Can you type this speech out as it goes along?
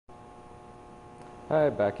Hi,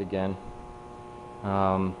 back again.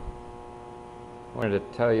 Wanted to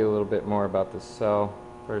tell you a little bit more about this cell.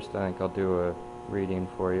 First, I think I'll do a reading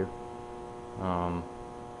for you.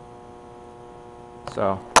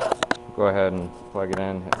 So, go ahead and plug it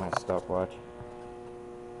in, hit my stopwatch.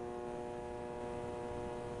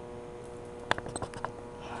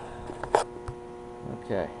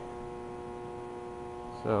 Okay.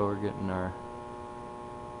 So we're getting our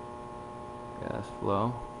gas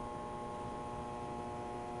flow.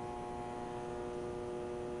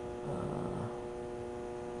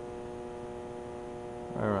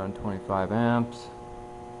 Right around 25 amps,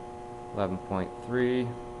 11.3,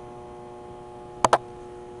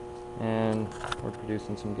 and we're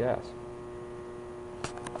producing some gas.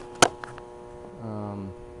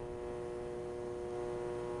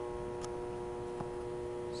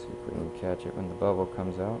 See if we can catch it when the bubble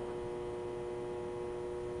comes out.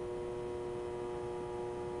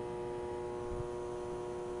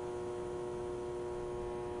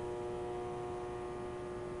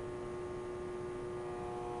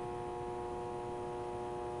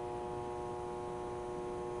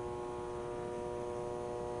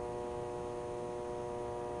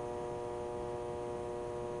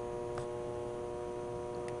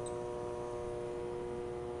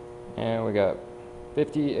 And we got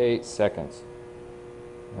 58 seconds,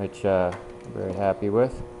 which I'm very happy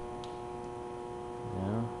with.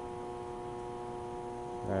 Yeah.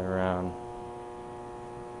 Right around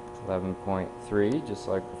 11.3, just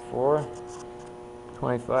like before.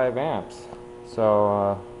 25 amps.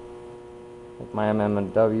 So with my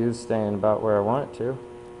MM&W staying about where I want it to.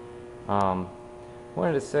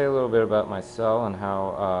 Wanted to say a little bit about my cell and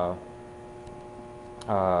how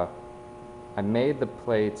I made the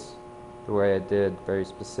plates the way I did very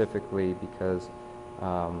specifically because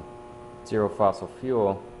zero fossil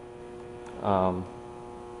fuel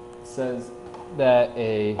says that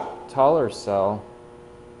a taller cell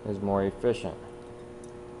is more efficient.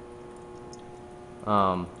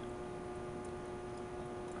 It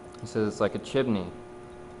says it's like a chimney.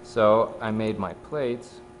 So I made my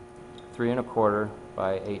plates 3 1/4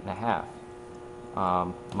 by 8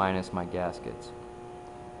 1/2, minus my gaskets.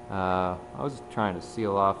 I was trying to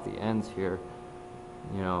seal off the ends here,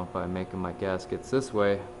 you know, by making my gaskets this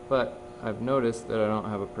way, but I've noticed that I don't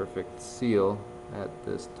have a perfect seal at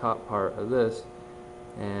this top part of this,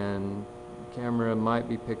 and the camera might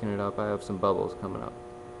be picking it up. I have some bubbles coming up.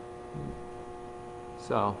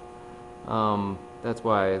 So, that's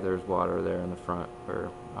why there's water there in the front, where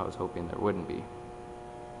I was hoping there wouldn't be.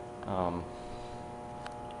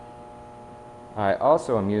 I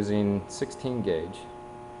also am using 16 gauge.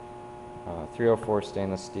 304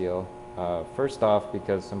 stainless steel. First off,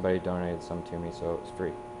 because somebody donated some to me, so it was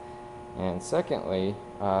free. And secondly,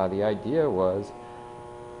 the idea was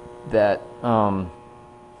that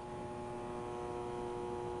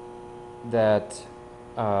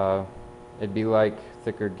it'd be like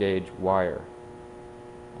thicker gauge wire.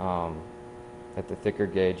 That the thicker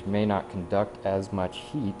gauge may not conduct as much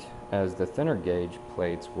heat as the thinner gauge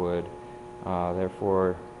plates would,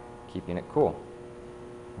 therefore keeping it cool.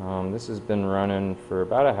 This has been running for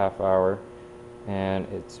about a half hour, and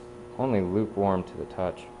it's only lukewarm to the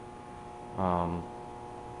touch.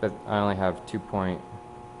 But I only have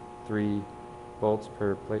 2.3 volts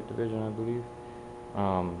per plate division, I believe.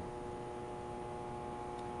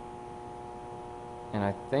 And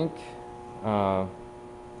I think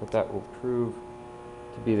that will prove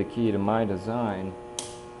to be the key to my design.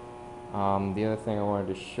 The other thing I wanted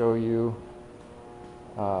to show you,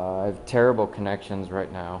 I have terrible connections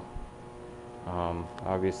right now.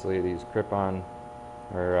 Obviously these clip-on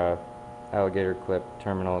or alligator clip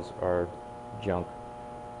terminals are junk.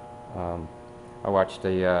 I watched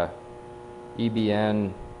a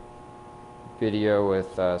EBN video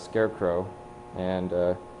with Scarecrow, and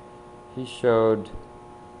he showed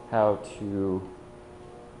how to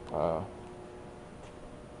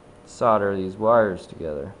solder these wires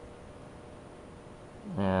together,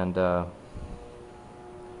 and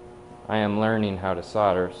I am learning how to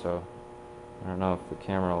solder, so I don't know if the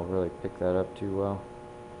camera will really pick that up too well.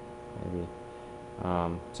 Maybe.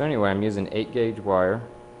 So anyway, I'm using 8 gauge wire,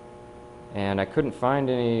 and I couldn't find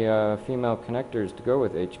any female connectors to go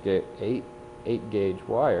with 8 gauge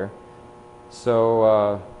wire,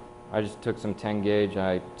 so I just took some 10 gauge and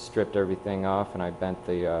I stripped everything off, and I bent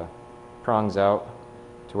the prongs out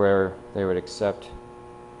to where they would accept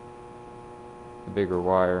the bigger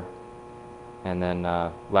wire, and then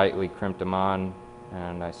lightly crimped them on,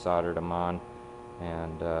 and I soldered them on,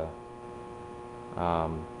 and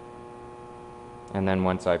then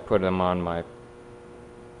once I put them on my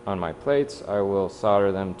plates, I will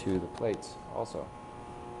solder them to the plates also.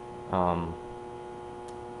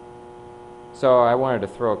 So I wanted to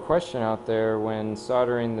throw a question out there when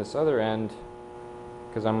soldering this other end,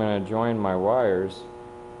 because I'm going to join my wires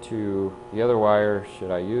to the other wire.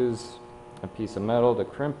 Should I use a piece of metal to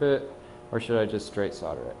crimp it, or should I just straight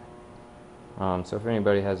solder it? So if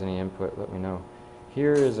anybody has any input, let me know.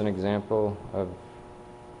 Here is an example of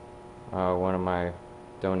one of my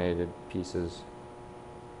donated pieces,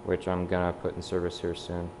 which I'm gonna put in service here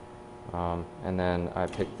soon. And then I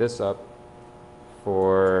picked this up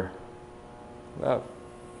for about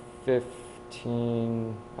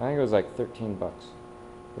 15, I think it was like 13 bucks.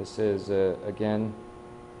 This is again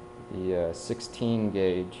the 16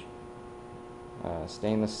 gauge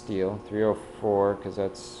stainless steel, 304, because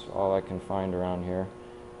that's all I can find around here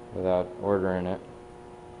without ordering it.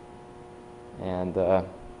 And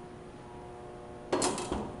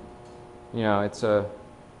you know, it's a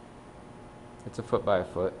foot by a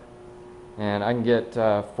foot, and I can get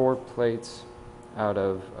 4 plates out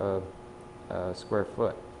of a square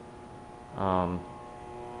foot.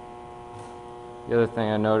 The other thing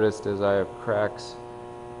I noticed is I have cracks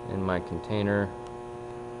in my container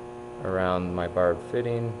around my barb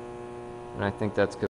fitting, and I think that's